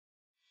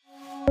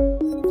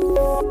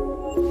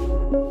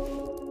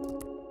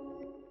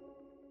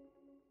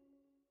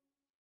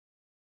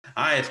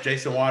Hi, it's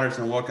Jason Waters,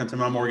 and welcome to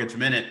My Mortgage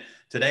Minute.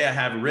 Today I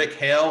have Rick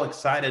Hale.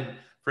 Excited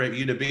for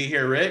you to be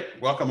here, Rick.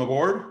 Welcome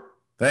aboard.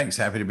 Thanks.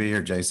 Happy to be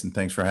here, Jason.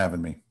 Thanks for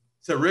having me.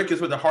 So Rick is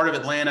with the Heart of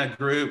Atlanta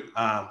Group,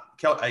 a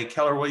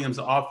Keller Williams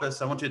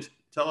office. I want you to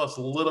tell us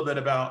a little bit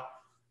about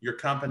your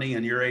company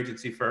and your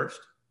agency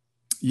first.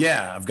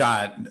 Yeah,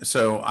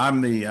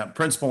 I'm the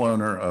principal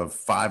owner of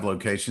 5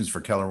 locations for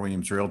Keller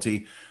Williams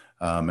Realty,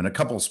 and a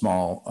couple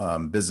small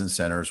business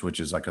centers, which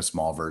is like a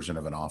small version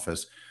of an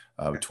office.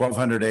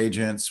 1,200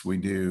 agents. We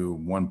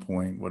do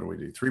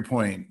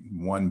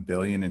 3.1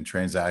 billion in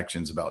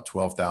transactions, about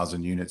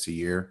 12,000 units a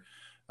year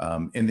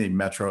in the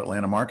Metro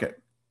Atlanta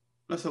market.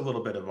 That's a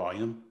little bit of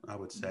volume, I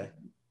would say.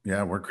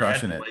 Yeah, we're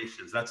crushing it.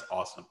 That's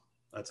awesome.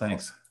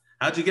 Thanks. Awesome.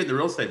 How'd you get in the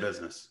real estate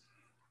business?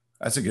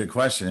 That's a good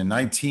question. In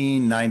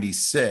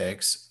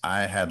 1996,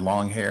 I had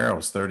long hair. I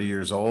was 30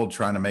 years old,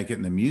 trying to make it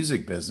in the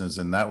music business.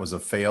 And that was a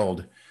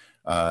failed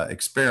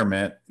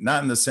experiment,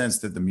 not in the sense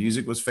that the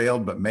music was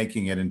failed, but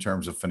making it in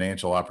terms of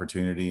financial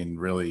opportunity and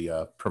really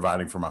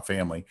providing for my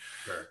family.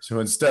 Sure. So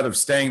instead of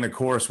staying the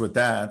course with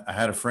that, I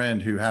had a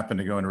friend who happened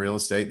to go into real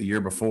estate the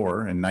year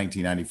before in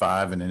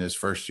 1995. And in his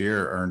first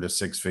year earned a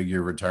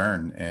 6-figure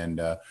return,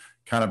 and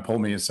kind of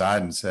pulled me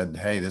aside and said,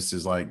 "Hey, this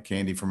is like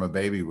candy from a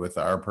baby with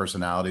our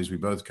personalities." We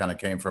both kind of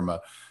came from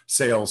a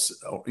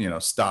sales,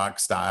 stock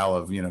style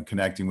of,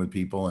 connecting with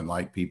people and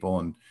like people.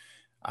 And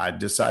I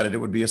decided it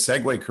would be a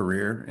segue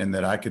career, and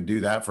that I could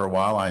do that for a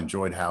while. I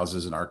enjoyed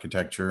houses and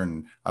architecture,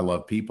 and I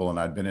love people. And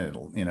I'd been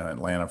in,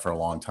 Atlanta for a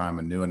long time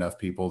and knew enough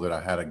people that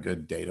I had a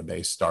good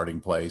database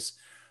starting place.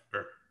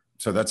 Sure.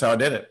 So that's how I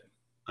did it.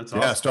 That's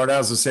awesome. Yeah, I started out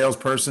as a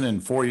salesperson,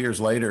 and 4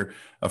 years later,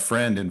 a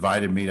friend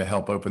invited me to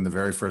help open the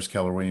very first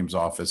Keller Williams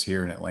office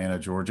here in Atlanta,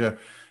 Georgia.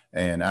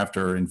 And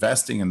after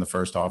investing in the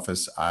first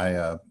office,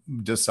 I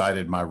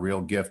decided my real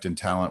gift and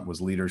talent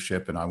was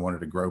leadership, and I wanted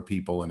to grow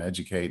people and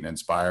educate and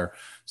inspire.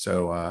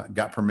 So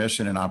got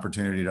permission and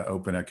opportunity to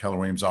open a Keller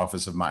Williams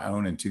office of my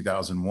own in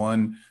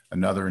 2001,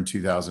 another in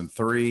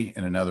 2003,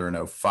 and another in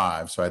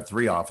 2005. So I had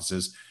 3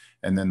 offices.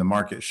 And then the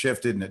market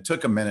shifted, and it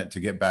took a minute to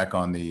get back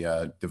on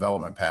the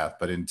development path.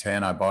 But in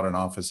 10, I bought an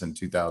office. In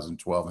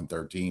 2012 and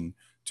 13,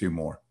 2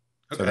 more.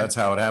 Okay. So that's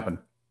how it happened.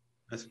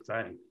 That's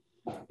exciting.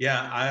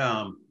 Yeah,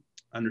 I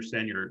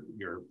understand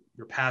your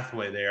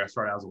pathway there. I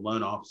started out as a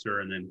loan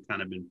officer, and then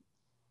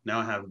now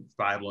I have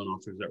 5 loan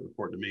officers that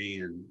report to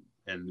me, and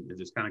it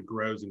just kind of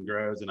grows and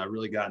grows. And I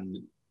really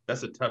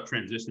that's a tough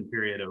transition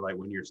period of like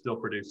when you're still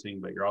producing,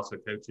 but you're also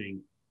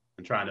coaching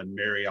and trying to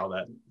marry all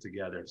that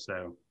together.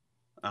 So.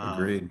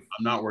 Agreed.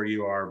 I'm not where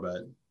you are,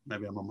 but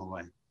maybe I'm on my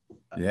way.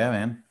 Yeah,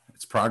 man.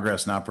 It's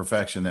progress, not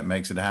perfection, that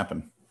makes it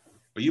happen.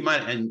 But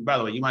and by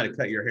the way, you might have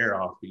cut your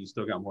hair off, but you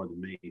still got more than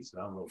me.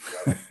 So I'm a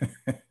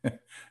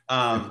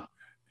little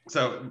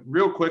so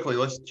real quickly,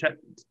 let's check,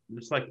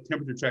 just like a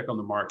temperature check on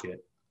the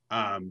market.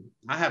 I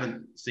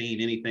haven't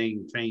seen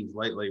anything change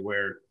lately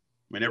where,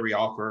 every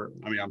offer,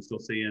 I'm still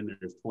seeing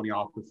there's 20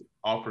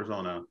 offers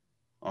on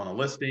a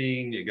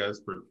listing. It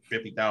goes for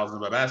 $50,000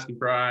 above asking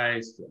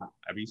price.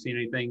 Have you seen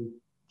anything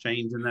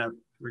change in that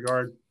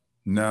regard?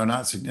 No,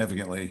 not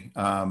significantly.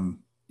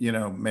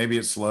 Maybe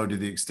it's slow to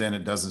the extent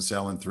it doesn't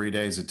sell in 3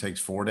 days. It takes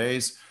 4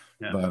 days.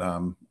 Yeah.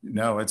 But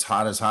no, it's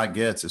hot as hot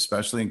gets,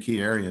 especially in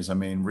key areas.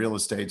 Real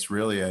estate's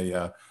really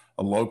a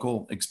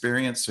local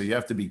experience. So you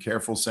have to be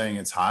careful saying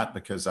it's hot,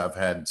 because I've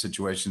had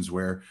situations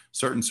where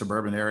certain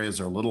suburban areas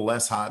are a little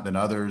less hot than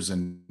others,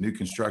 and new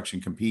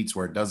construction competes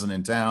where it doesn't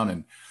in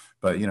town.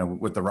 But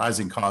with the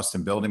rising cost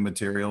in building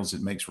materials,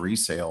 it makes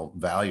resale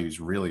values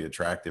really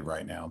attractive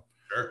right now.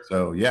 Sure.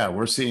 So yeah,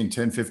 we're seeing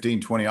 10,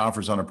 15, 20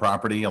 offers on a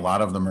property. A lot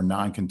of them are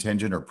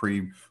non-contingent or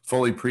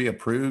fully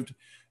pre-approved,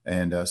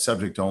 and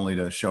subject only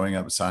to showing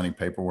up and signing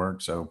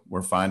paperwork. So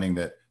we're finding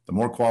that the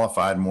more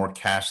qualified, more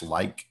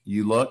cash-like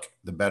you look,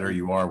 the better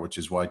you are, which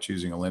is why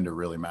choosing a lender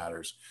really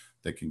matters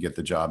that can get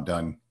the job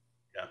done.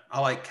 Yeah, I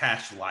like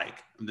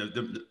cash-like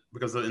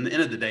because in the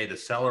end of the day, the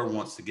seller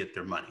wants to get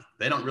their money.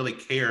 They don't really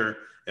care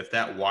if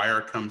that wire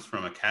comes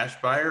from a cash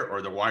buyer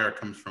or the wire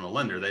comes from a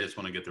lender. They just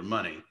want to get their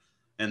money.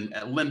 And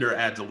a lender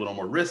adds a little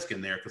more risk in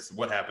there, because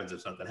what happens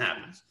if something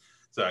happens?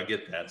 So I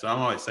get that. So I'm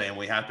always saying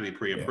we have to be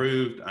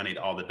pre-approved. Yeah. I need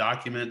all the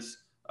documents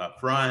up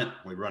front.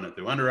 We run it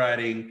through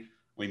underwriting.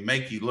 We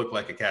make you look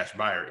like a cash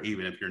buyer,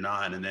 even if you're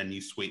not, and then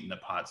you sweeten the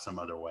pot some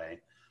other way.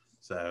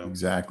 So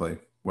exactly.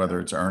 Whether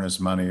it's earnest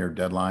money or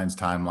deadlines,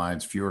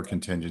 timelines, fewer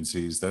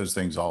contingencies, those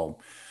things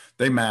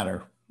they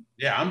matter.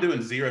 Yeah, I'm doing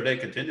 0-day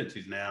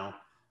contingencies now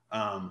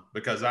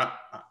because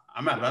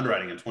I'm out of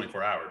underwriting in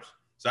 24 hours.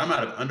 So I'm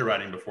out of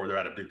underwriting before they're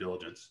out of due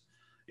diligence.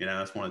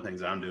 That's one of the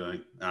things I'm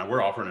doing.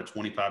 We're offering a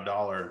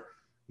 $25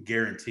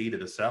 guarantee to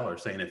the seller,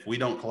 saying if we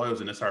don't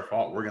close and it's our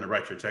fault, we're going to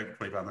write your check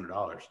for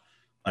 $2,500.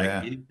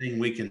 Anything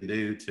we can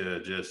do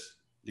to just,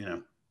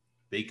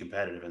 be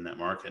competitive in that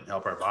market and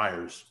help our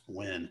buyers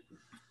win.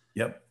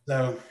 Yep.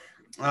 So,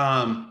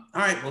 all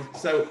right. Well,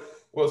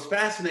 what's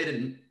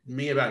fascinated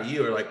me about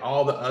you are like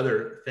all the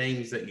other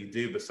things that you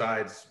do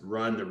besides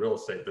run the real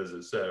estate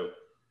business. So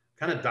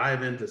kind of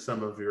dive into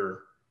some of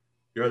your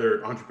other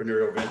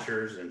entrepreneurial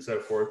ventures and so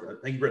forth.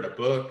 I think you've written a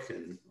book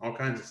and all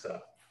kinds of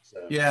stuff.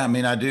 So Yeah, I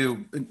mean, I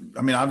do.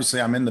 I mean, obviously,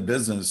 I'm in the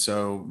business,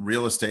 so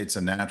real estate's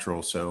a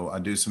natural. So I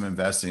do some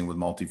investing with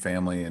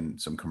multifamily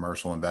and some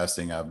commercial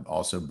investing. I've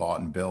also bought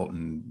and built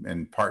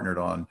and partnered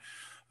on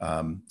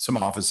some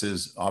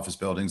office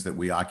buildings that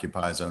we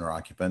occupy as owner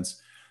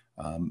occupants.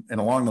 And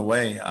along the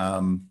way,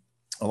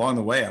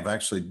 I've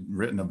actually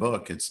written a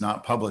book. It's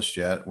not published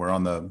yet. We're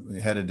on the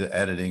headed to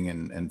editing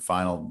and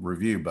final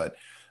review, but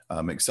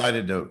I'm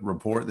excited to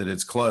report that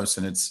it's close.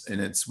 And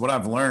it's what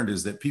I've learned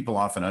is that people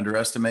often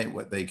underestimate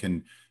what they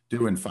can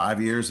do in 5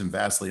 years and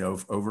vastly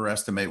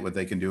overestimate what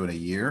they can do in a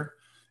year.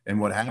 And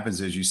what happens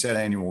is you set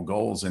annual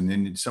goals, and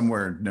then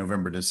somewhere in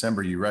November,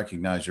 December, you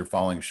recognize you're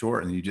falling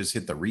short, and you just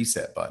hit the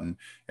reset button,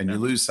 and you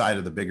lose sight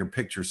of the bigger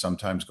picture,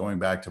 sometimes going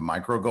back to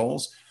micro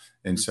goals.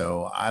 And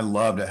so I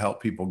love to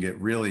help people get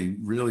really,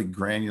 really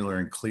granular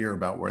and clear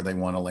about where they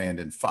want to land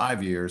in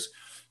 5 years,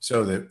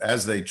 so that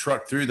as they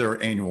truck through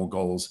their annual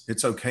goals,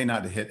 it's okay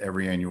not to hit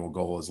every annual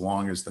goal as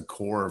long as the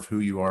core of who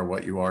you are,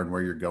 what you are, and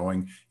where you're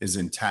going is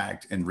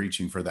intact and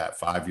reaching for that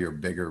 5 year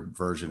bigger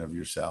version of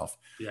yourself.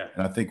 yeah,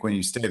 And I think when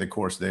you stay the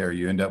course there,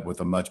 you end up with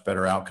a much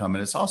better outcome.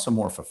 And it's also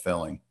more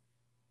fulfilling.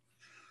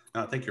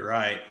 I think you're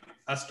right.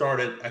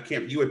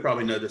 You would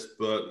probably know this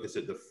book.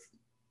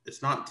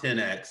 It's not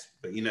 10X,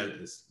 but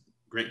this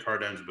Grant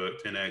Cardone's book,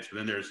 10X. But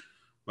then there's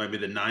maybe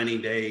the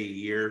 90-day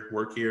year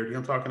work year. You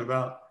know what I'm talking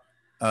about?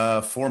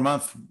 4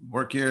 month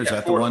work year. Is Yeah,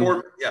 that the one?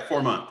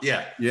 4 month.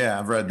 Yeah. Yeah,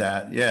 I've read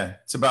that. Yeah.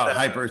 It's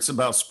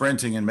about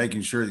sprinting and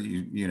making sure that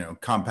you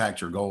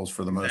compact your goals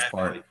for the most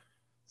part.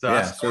 So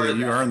Yeah. So that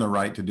you earn the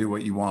right to do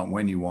what you want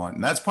when you want.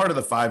 And that's part of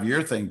the 5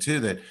 year thing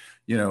too, that,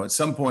 at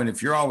some point,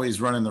 if you're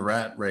always running the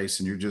rat race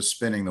and you're just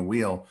spinning the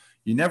wheel,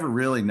 you never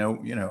really know,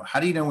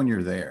 how do you know when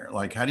you're there?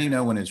 Like, how do you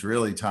know when it's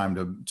really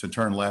time to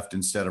turn left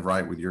instead of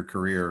right with your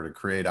career, or to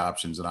create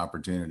options and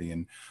opportunity?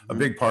 And a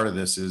big part of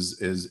this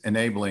is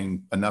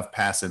enabling enough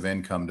passive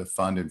income to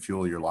fund and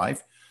fuel your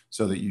life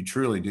so that you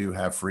truly do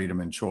have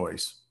freedom and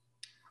choice.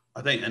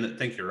 I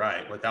think you're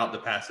right. Without the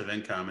passive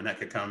income, and that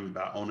could come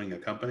about owning a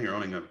company or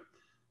when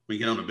you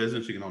can own a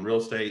business, you can own real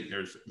estate.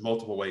 There's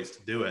multiple ways to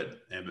do it.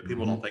 But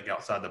people don't think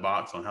outside the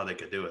box on how they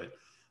could do it.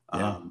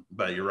 Yeah.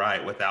 But you're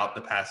right. Without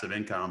the passive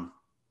income,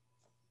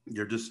 you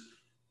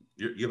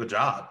have a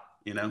job,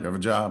 You have a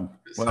job.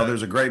 Well,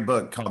 there's a great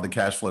book called The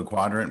Cash Flow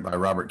Quadrant by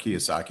Robert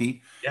Kiyosaki.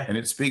 Yeah. And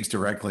it speaks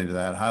directly to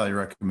that. Highly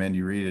recommend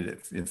you read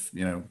it if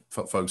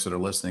folks that are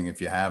listening,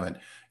 if you haven't.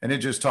 And it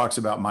just talks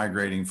about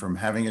migrating from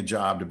having a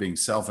job to being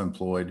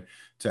self-employed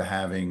to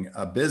having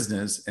a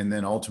business, and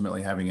then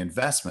ultimately having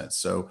investments.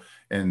 So,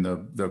 and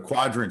the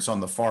quadrants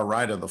on the far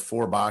right of the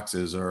 4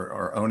 boxes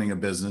are owning a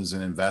business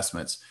and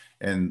investments.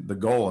 And the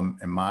goal,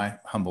 in my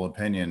humble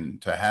opinion,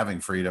 to having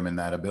freedom and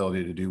that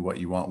ability to do what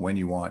you want when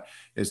you want,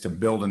 is to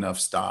build enough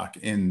stock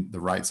in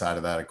the right side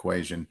of that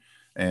equation.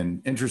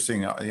 And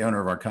interesting, the owner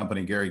of our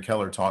company, Gary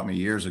Keller, taught me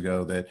years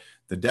ago that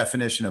the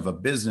definition of a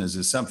business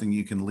is something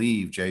you can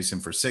leave, Jason,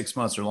 for 6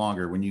 months or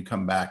longer. When you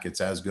come back,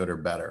 it's as good or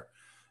better.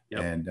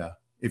 Yep. And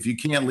if you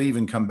can't leave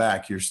and come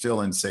back, you're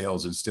still in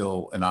sales and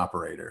still an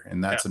operator.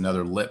 And that's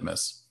another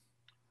litmus.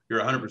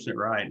 You're 100%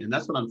 right. And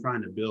that's what I'm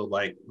trying to build.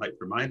 Like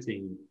for my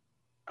team,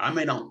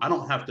 I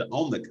don't have to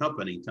own the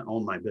company to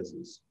own my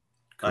business.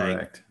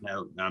 Correct.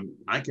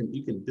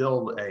 You can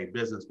build a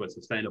business with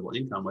sustainable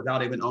income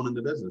without even owning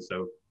the business.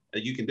 So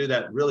you can do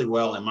that really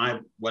well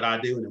in what I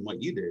do and in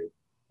what you do.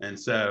 And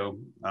so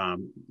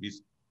you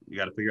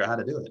got to figure out how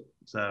to do it.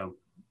 So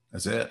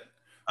that's it.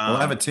 Well,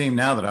 I have a team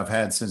now that I've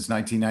had since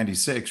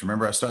 1996.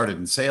 Remember, I started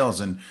in sales,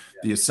 and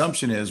the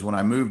assumption is when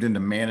I moved into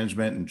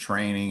management and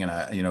training,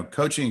 and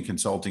coaching and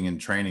consulting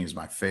and training is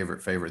my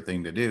favorite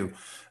thing to do.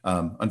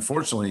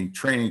 Unfortunately,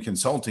 training and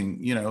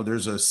consulting,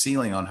 there's a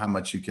ceiling on how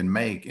much you can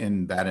make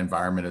in that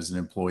environment as an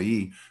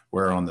employee,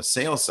 where on the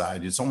sales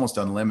side, it's almost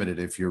unlimited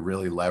if you're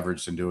really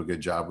leveraged and do a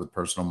good job with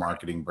personal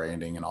marketing,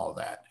 branding, and all of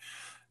that.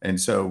 And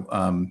so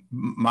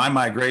my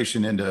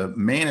migration into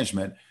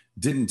management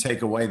didn't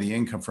take away the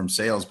income from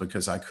sales,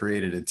 because I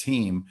created a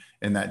team,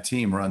 and that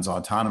team runs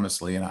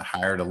autonomously, and I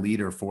hired a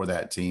leader for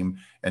that team.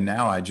 And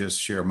now I just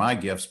share my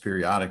gifts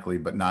periodically,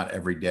 but not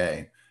every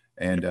day.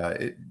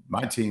 And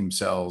my team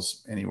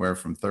sells anywhere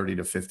from $30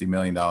 to $50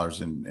 million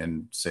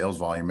in sales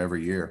volume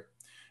every year.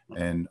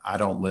 And I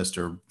don't list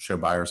or show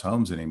buyers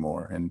homes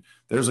anymore. And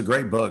there's a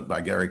great book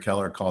by Gary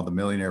Keller called The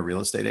Millionaire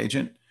Real Estate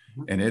Agent.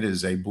 And it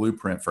is a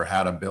blueprint for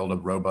how to build a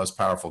robust,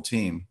 powerful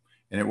team.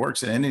 And it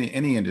works in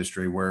any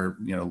industry where,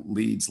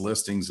 leads,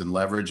 listings, and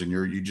leverage, and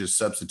you just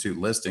substitute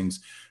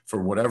listings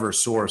for whatever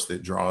source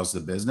that draws the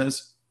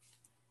business.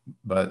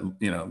 But,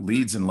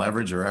 leads and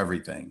leverage are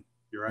everything.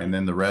 You're right. And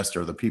then the rest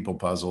are the people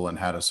puzzle and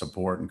how to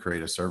support and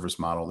create a service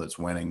model that's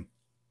winning.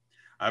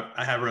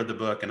 I have read the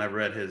book, and I've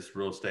read his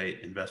real estate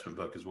investment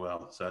book as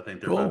well. So I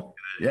think they're cool. both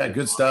good. Yeah,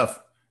 good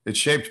stuff. It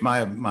shaped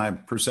my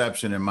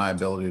perception and my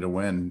ability to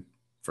win,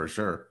 for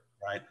sure.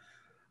 Right.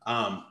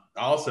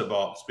 I also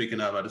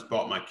I just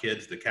bought my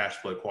kids the Cash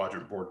Flow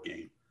Quadrant board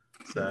game.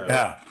 So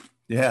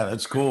Yeah,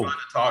 that's cool. Fun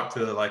to talk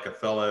to like a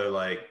fellow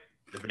like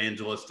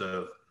evangelist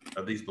of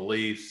these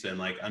beliefs and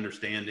like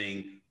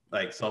understanding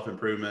like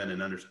self-improvement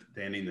and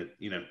understanding that,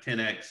 you know,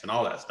 10x and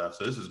all that stuff.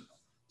 So it's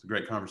a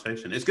great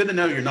conversation. It's good to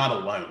know you're not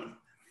alone.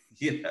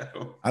 You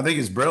know, I think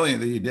it's brilliant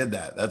that you did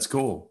that. That's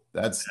cool.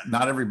 That's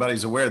not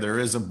everybody's aware. There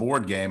is a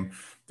board game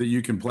that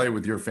you can play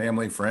with your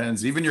family,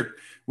 friends, even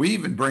we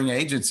even bring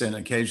agents in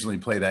occasionally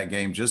play that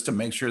game just to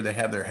make sure they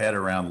have their head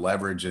around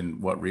leverage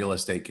and what real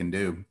estate can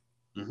do.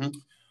 Mm-hmm.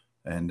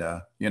 And,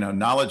 you know,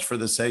 knowledge for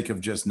the sake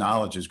of just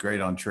knowledge is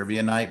great on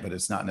trivia night, but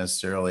it's not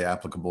necessarily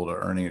applicable to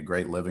earning a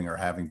great living or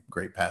having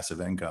great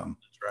passive income.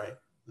 That's right.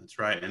 That's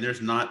right. And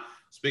there's not,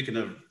 speaking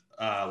of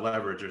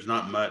leverage, there's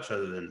not much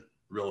other than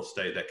real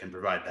estate that can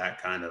provide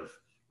that kind of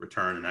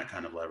return and that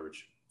kind of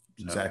leverage.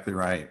 So, exactly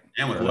right.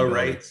 And with low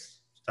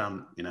rates, it's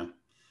time, you know,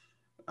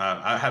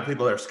 I have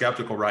people that are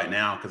skeptical right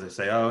now because they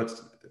say, oh,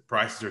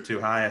 prices are too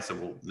high. I said,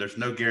 well, there's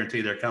no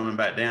guarantee they're coming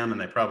back down, and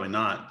they probably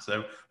not.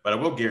 So, but I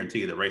will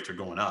guarantee that rates are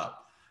going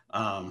up.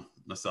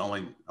 That's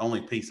the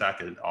only piece I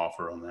could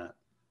offer on that.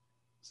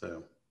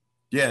 So,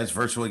 yeah, it's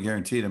virtually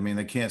guaranteed. I mean,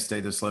 they can't stay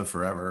this low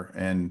forever.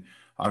 And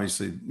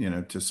obviously, you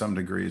know, to some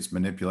degree, it's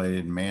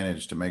manipulated and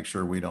managed to make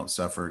sure we don't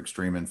suffer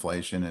extreme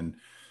inflation and,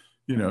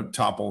 you know,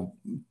 topple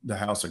the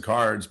house of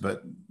cards.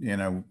 But, you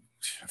know,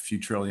 a few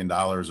 $1 trillion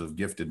of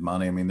gifted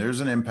money. I mean, there's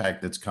an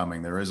impact that's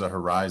coming. There is a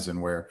horizon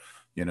where,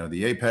 you know,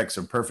 the apex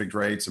of perfect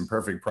rates and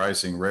perfect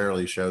pricing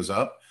rarely shows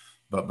up.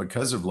 But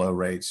because of low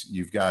rates,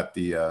 you've got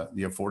the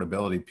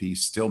affordability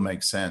piece still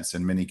makes sense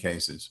in many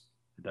cases.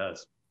 It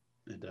does.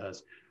 It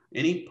does.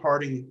 Any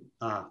parting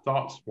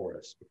thoughts for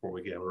us before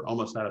we go? We're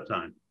almost out of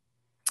time.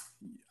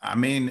 I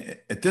mean,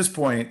 at this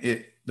point,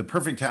 the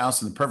perfect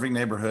house and the perfect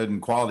neighborhood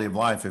and quality of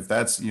life, if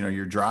that's, you know,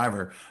 your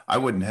driver, I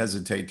wouldn't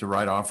hesitate to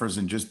write offers,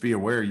 and just be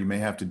aware you may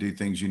have to do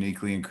things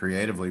uniquely and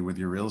creatively with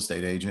your real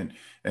estate agent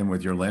and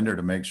with your lender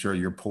to make sure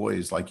you're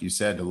poised, like you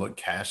said, to look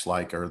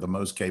cash-like or the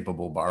most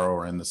capable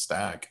borrower in the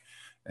stack.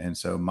 And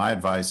so my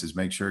advice is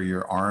make sure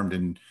you're armed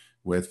and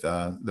with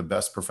the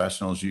best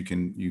professionals you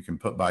can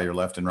put by your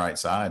left and right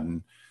side.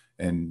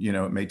 And, you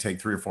know, it may take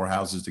 3 or 4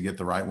 houses to get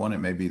the right one. It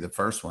may be the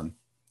first one.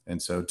 And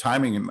so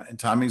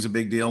timing's a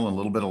big deal, and a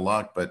little bit of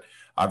luck, but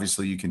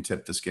obviously you can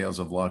tip the scales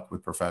of luck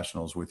with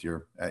professionals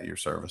at your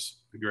service.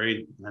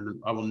 Agreed. And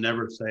I will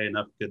never say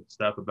enough good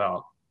stuff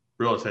about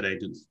real estate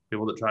agents.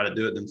 People that try to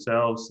do it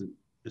themselves,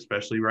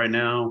 especially right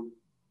now,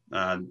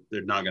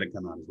 they're not going to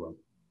come out as well.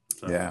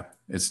 So, yeah,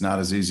 it's not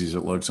as easy as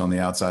it looks on the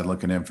outside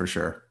looking in, for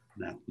sure.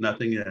 No,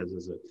 nothing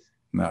is it?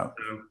 No.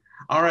 So,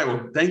 all right.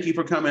 Well, thank you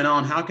for coming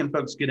on. How can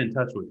folks get in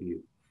touch with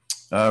you?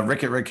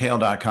 Rick at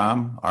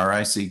rickhale.com,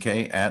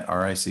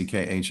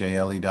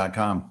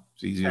 RICK@RICKHALE.com.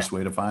 It's the easiest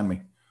way to find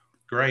me.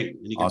 Great.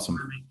 And you can find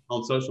me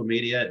on social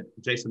media at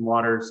Jason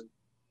Waters.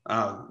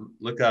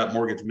 Look up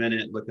Mortgage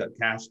Minute, look up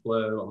Cash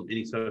Flow on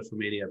any social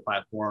media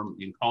platform.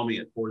 You can call me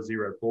at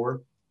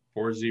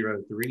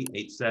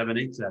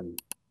 404-403-8787.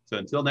 So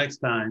until next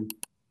time,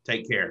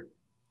 take care.